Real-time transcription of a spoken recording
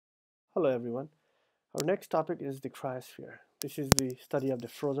Hello everyone. Our next topic is the cryosphere. This is the study of the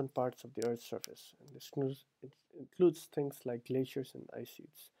frozen parts of the Earth's surface, and it includes things like glaciers and ice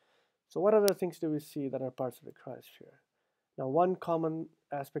sheets. So what other things do we see that are parts of the cryosphere? Now, one common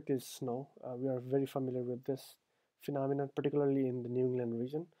aspect is snow. We are very familiar with this phenomenon, particularly in the New England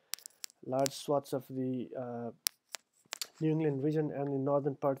region. Large swaths of the New England region and the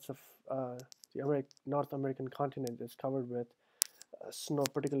northern parts of the North American continent is covered with snow,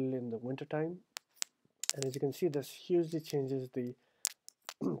 particularly in the wintertime. And as you can see, this hugely changes the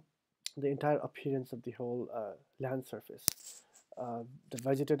entire appearance of the whole land surface. The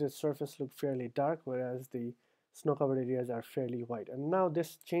vegetated surface look fairly dark, whereas the snow-covered areas are fairly white. And now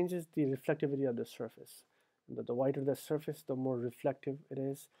this changes the reflectivity of the surface. The whiter the surface, the more reflective it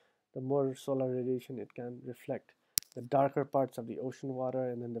is, the more solar radiation it can reflect. The darker parts of the ocean water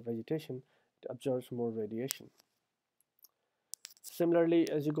and then the vegetation, it absorbs more radiation. Similarly,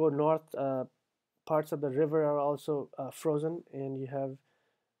 as you go north, parts of the river are also frozen, and you have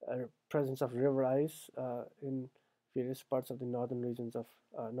presence of river ice in various parts of the northern regions of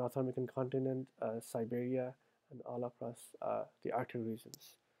North American continent, Siberia, and all across the Arctic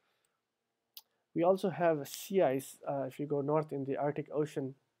regions. We also have sea ice. If you go north in the Arctic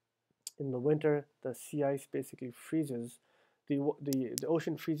Ocean, in the winter, the sea ice basically freezes. The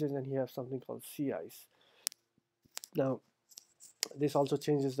ocean freezes, and you have something called sea ice. Now, this also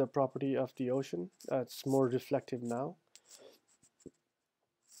changes the property of the ocean. It's more reflective now.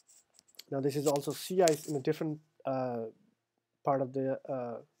 Now, this is also sea ice in a different part of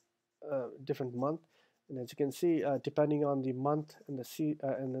the different month, and as you can see, depending on the month and the sea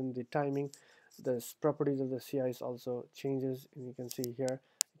and then the timing, the properties of the sea ice also changes. And you can see here,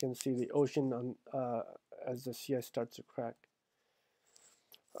 you can see the ocean on as the sea ice starts to crack.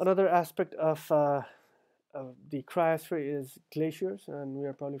 Another aspect of the cryosphere is glaciers, and we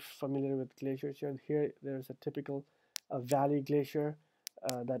are probably familiar with glaciers here. Here there's a typical valley glacier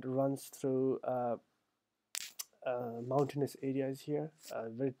that runs through mountainous areas here,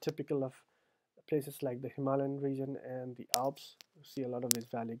 very typical of places like the Himalayan region and the Alps. You see a lot of these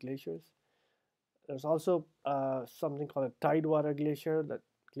valley glaciers. There's also something called a tidewater glacier, that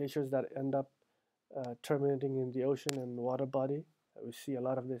glaciers that end up terminating in the ocean and water body. We see a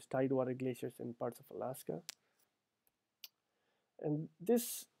lot of these tidewater glaciers in parts of Alaska. And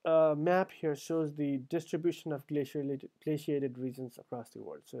this map here shows the distribution of glaciated regions across the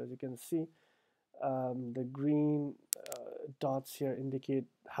world. So as you can see, the green dots here indicate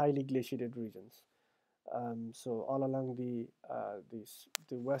highly glaciated regions. So all along the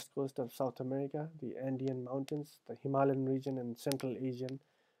west coast of South America, the Andean mountains, the Himalayan region, and Central Asian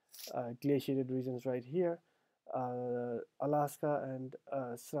glaciated regions right here, Alaska and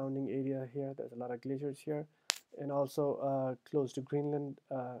surrounding area here, there's a lot of glaciers here, and also close to Greenland,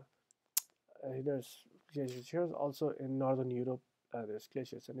 there's glaciers here. Also in northern Europe, there's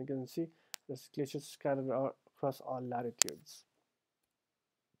glaciers, and you can see there's glaciers scattered across all latitudes.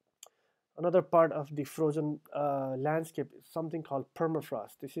 Another part of the frozen landscape is something called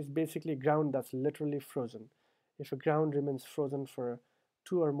permafrost. This is basically ground that's literally frozen. If a ground remains frozen for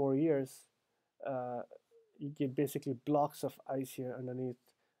 2 or more years, uh, you get basically blocks of ice here underneath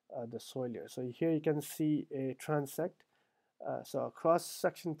the soil here. So here you can see a transect. So a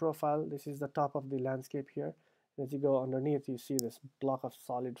cross-section profile, this is the top of the landscape here. As you go underneath, you see this block of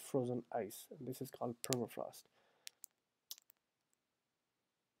solid frozen ice. And this is called permafrost.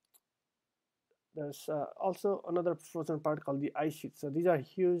 There's also another frozen part called the ice sheet. So these are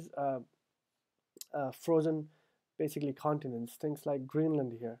huge frozen, basically continents, things like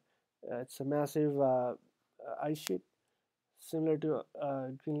Greenland here. It's a massive ice sheet. Similar to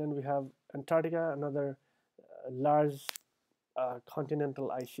Greenland, we have Antarctica, another large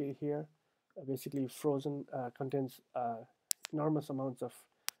continental ice sheet here. Basically frozen, contains enormous amounts of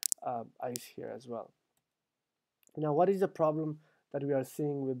ice here as well. Now, what is the problem that we are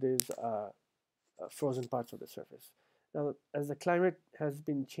seeing with these frozen parts of the surface? Now, as the climate has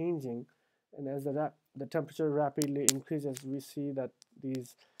been changing and as the temperature rapidly increases, we see that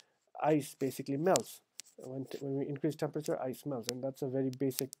these ice basically melts. When we increase temperature, ice melts, and that's a very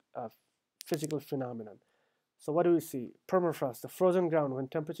basic physical phenomenon. So what do we see? Permafrost, the frozen ground. When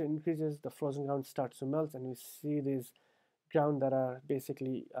temperature increases, the frozen ground starts to melt, and we see these ground that are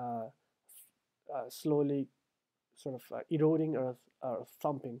basically slowly sort of eroding or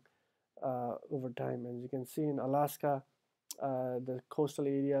thumping over time. As you can see in Alaska, the coastal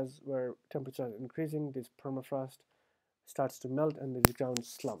areas where temperature is increasing, this permafrost starts to melt and the ground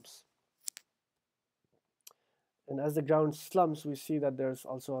slumps. And as the ground slumps, we see that there's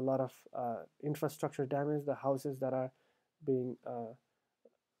also a lot of infrastructure damage. The houses that are being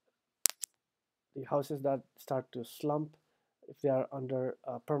the houses that start to slump if they are under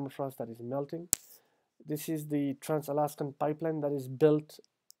permafrost that is melting. This is the Trans-Alaskan pipeline that is built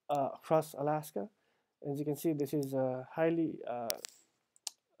across Alaska. As you can see, this is a highly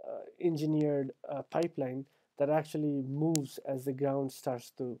engineered pipeline that actually moves as the ground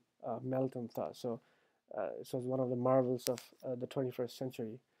starts to melt and thaw. So it was one of the marvels of the 21st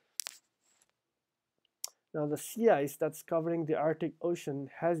century. Now the sea ice that's covering the Arctic Ocean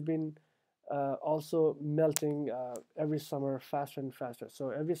has been also melting every summer faster and faster. So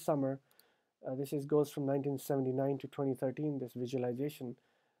every summer, goes from 1979 to 2013, this visualization.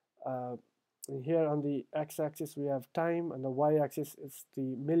 Uh, Here on the x-axis we have time, and the y-axis is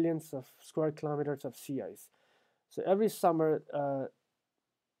the millions of square kilometers of sea ice. So every summer,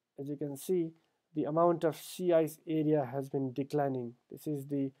 as you can see, the amount of sea ice area has been declining. This is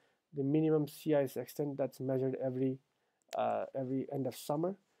the minimum sea ice extent that's measured every end of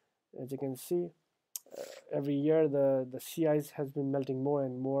summer. As you can see, every year the sea ice has been melting more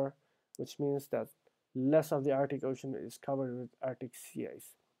and more, which means that less of the Arctic Ocean is covered with Arctic sea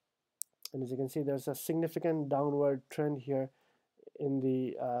ice. And as you can see, there's a significant downward trend here in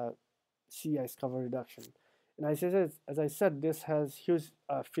the sea ice cover reduction. And as I said, this has huge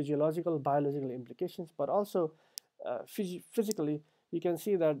physiological, biological implications, but also physically, you can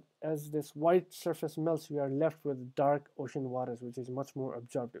see that as this white surface melts, we are left with dark ocean waters, which is much more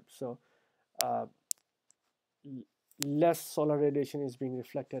absorptive. So uh, less solar radiation is being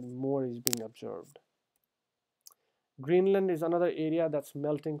reflected, more is being absorbed. Greenland is another area that's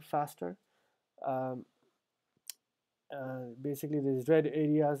melting faster. Um, Basically, these red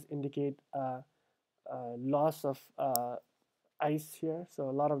areas indicate loss of ice here. So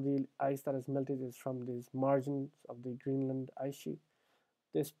a lot of the ice that is melted is from these margins of the Greenland ice sheet.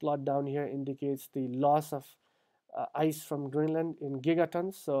 This plot down here indicates the loss of ice from Greenland in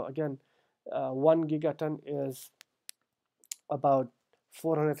gigatons. So again, 1 gigaton is about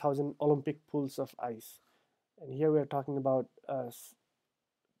 400,000 Olympic pools of ice. And here we are talking about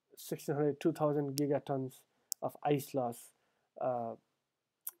 2,000 gigatons of ice loss uh,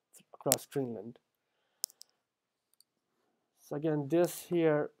 across Greenland. So again, this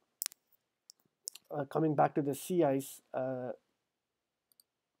here, coming back to the sea ice,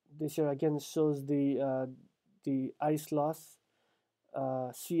 this here again shows the ice loss,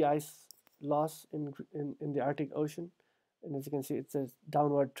 sea ice loss in the Arctic Ocean. And as you can see, it's a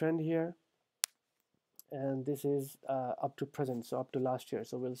downward trend here. And this is up to present, so up to last year.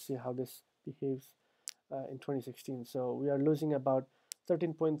 So we'll see how this behaves in 2016. So we are losing about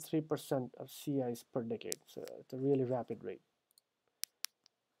 13.3% of sea ice per decade. So it's a really rapid rate.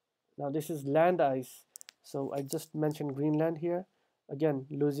 Now this is land ice. So I just mentioned Greenland here. Again,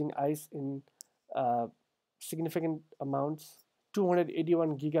 losing ice in significant amounts,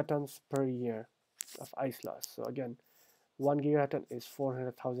 281 gigatons per year of ice loss. So again, 1 gigaton is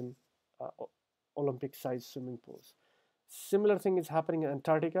 400,000 Olympic-sized swimming pools. Similar thing is happening in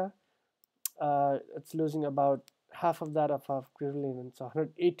Antarctica. It's losing about half of that of Greenland, so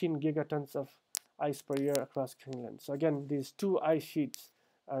 118 gigatons of ice per year across Greenland. So again, these two ice sheets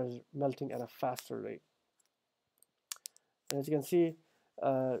are melting at a faster rate. And as you can see,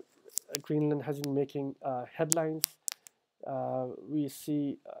 Greenland has been making headlines. We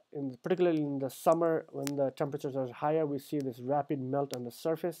see, particularly in the summer when the temperatures are higher, we see this rapid melt on the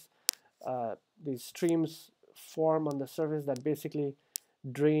surface. These streams form on the surface that basically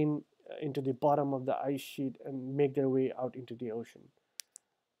drain into the bottom of the ice sheet and make their way out into the ocean.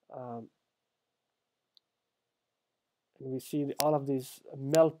 And we see all of these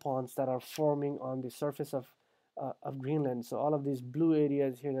melt ponds that are forming on the surface of Greenland. So all of these blue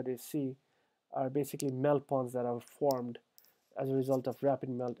areas here that you see are basically melt ponds that are formed as a result of rapid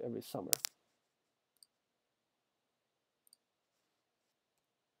melt every summer.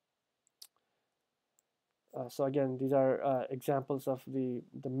 So again, these are examples of the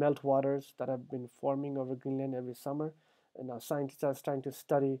melt waters that have been forming over Greenland every summer. And now scientists are trying to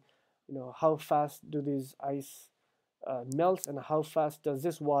study, how fast do these ice melts and how fast does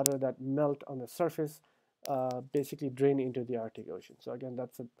this water that melt on the surface basically drain into the Arctic Ocean. So again,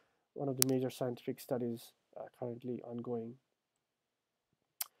 that's one of the major scientific studies currently ongoing.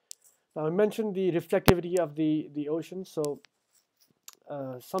 Now I mentioned the reflectivity of the ocean. So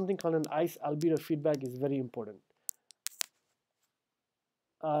something called an ice albedo feedback is very important.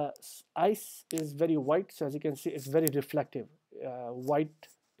 Ice is very white, so as you can see, it's very reflective. White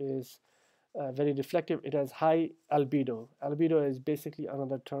is very reflective. It has high albedo. Albedo is basically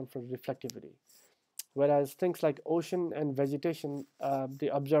another term for reflectivity. Whereas things like ocean and vegetation, they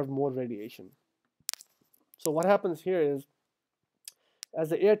absorb more radiation. So what happens here is, as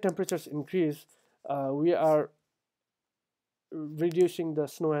the air temperatures increase, we are reducing the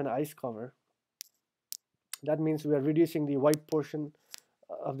snow and ice cover. That means we are reducing the white portion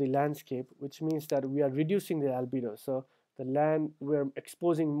of the landscape, which means that we are reducing the albedo. So the land, we're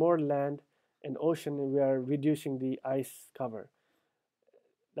exposing more land and ocean, and we are reducing the ice cover.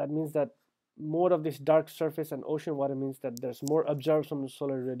 That means that more of this dark surface and ocean water means that there's more absorbed from the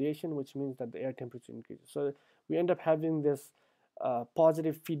solar radiation, which means that the air temperature increases. So we end up having this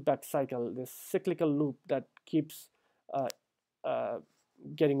positive feedback cycle, this cyclical loop that keeps uh, uh,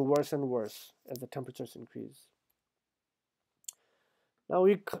 getting worse and worse as the temperatures increase. Now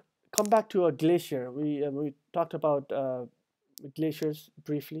we come back to a glacier. We talked about glaciers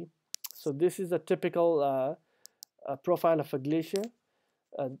briefly. So this is a typical profile of a glacier.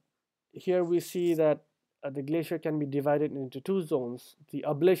 Uh, Here we see that the glacier can be divided into two zones, the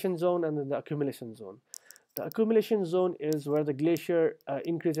ablation zone and then the accumulation zone. The accumulation zone is where the glacier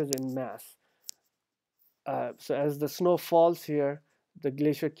increases in mass. So as the snow falls here, the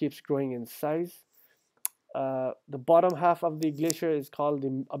glacier keeps growing in size. The bottom half of the glacier is called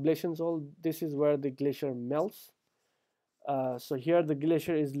the ablation zone. This is where the glacier melts. So here the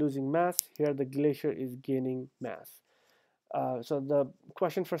glacier is losing mass, here the glacier is gaining mass. So the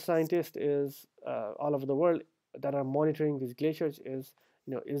question for scientists is all over the world that are monitoring these glaciers is,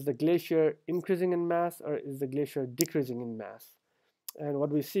 is the glacier increasing in mass or is the glacier decreasing in mass? And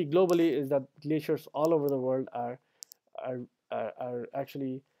what we see globally is that glaciers all over the world are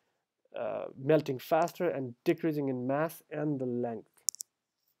actually melting faster and decreasing in mass and the length.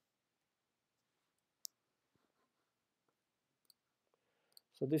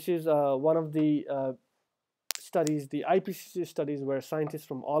 So this is one of the studies, the IPCC studies, where scientists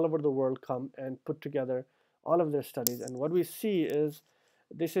from all over the world come and put together all of their studies. And what we see is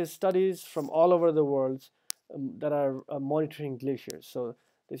this is studies from all over the world that are monitoring glaciers. So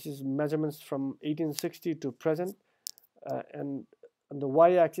this is measurements from 1860 to present. And on the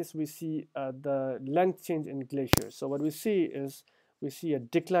y-axis, we see the length change in glaciers. So what we see is we see a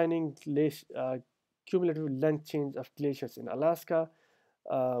declining cumulative length change of glaciers in Alaska,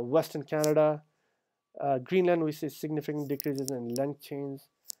 Western Canada, Greenland. We see significant decreases in length change.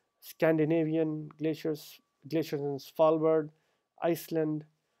 Scandinavian glaciers in Svalbard, Iceland,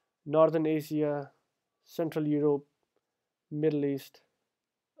 Northern Asia, Central Europe, Middle East,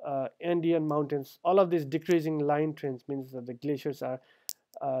 Andean mountains. All of these decreasing line trends means that the glaciers are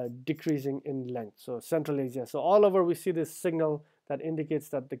decreasing in length. So Central Asia. So all over we see this signal that indicates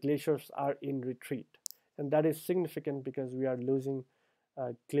that the glaciers are in retreat. And that is significant because we are losing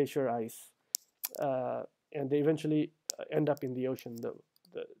glacier ice. And they eventually end up in the ocean,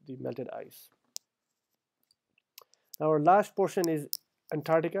 the melted ice. Now our last portion is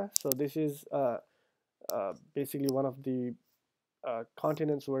Antarctica. So this is basically one of the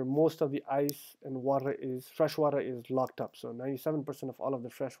continents where most of the ice and water is, fresh water is locked up. So 97% of all of the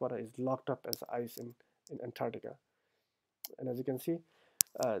fresh water is locked up as ice in Antarctica. And as you can see,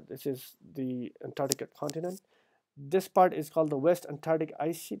 this is the Antarctica continent. This part is called the West Antarctic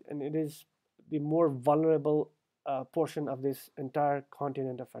Ice Sheet, and it is the more vulnerable portion of this entire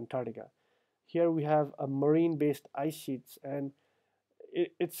continent of Antarctica. Here we have a marine-based ice sheets, and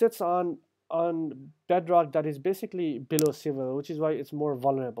it sits on bedrock that is basically below sea level, which is why it's more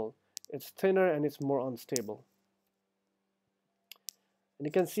vulnerable. It's thinner and it's more unstable. And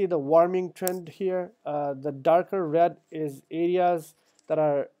you can see the warming trend here. The darker red is areas that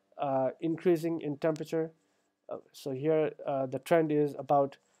are increasing in temperature. So here the trend is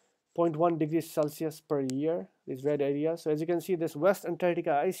about 0.1 degrees Celsius per year, these red areas. So as you can see, this West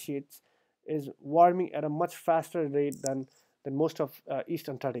Antarctica ice sheets is warming at a much faster rate than most of East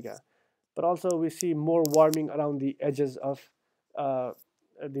Antarctica. But also we see more warming around the edges of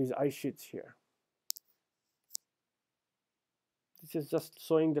these ice sheets here. This is just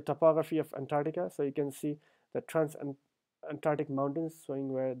showing the topography of Antarctica. So you can see the trans-Antarctic mountains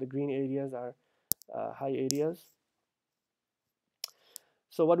showing where the green areas are high areas.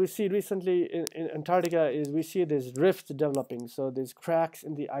 So what we see recently in Antarctica is we see these rifts developing. So there's cracks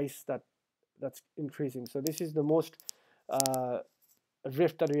in the ice that's increasing. So this is the most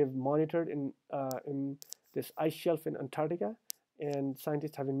rift that we have monitored in this ice shelf in Antarctica, and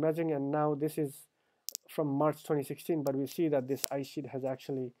scientists have been measuring. And now this is from March 2016, but we see that this ice sheet has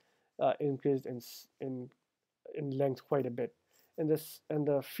actually increased in length quite a bit. And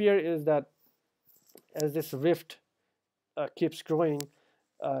the fear is that as this rift keeps growing,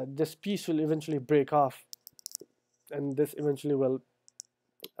 this piece will eventually break off, and this eventually will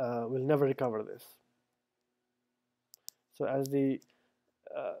never recover this. So as the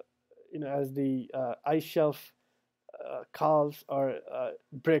ice shelf calves or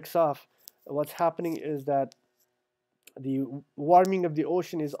breaks off, what's happening is that the warming of the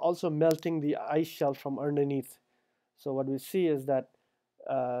ocean is also melting the ice shelf from underneath. So what we see is that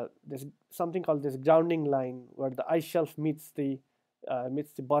there's something called this grounding line where the ice shelf meets the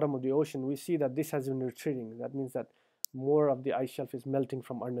bottom of the ocean. We see that this has been retreating. That means that more of the ice shelf is melting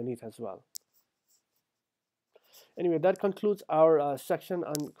from underneath as well. Anyway, that concludes our section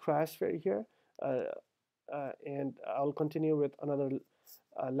on cryosphere here, and I'll continue with another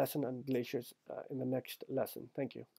lesson on glaciers in the next lesson. Thank you.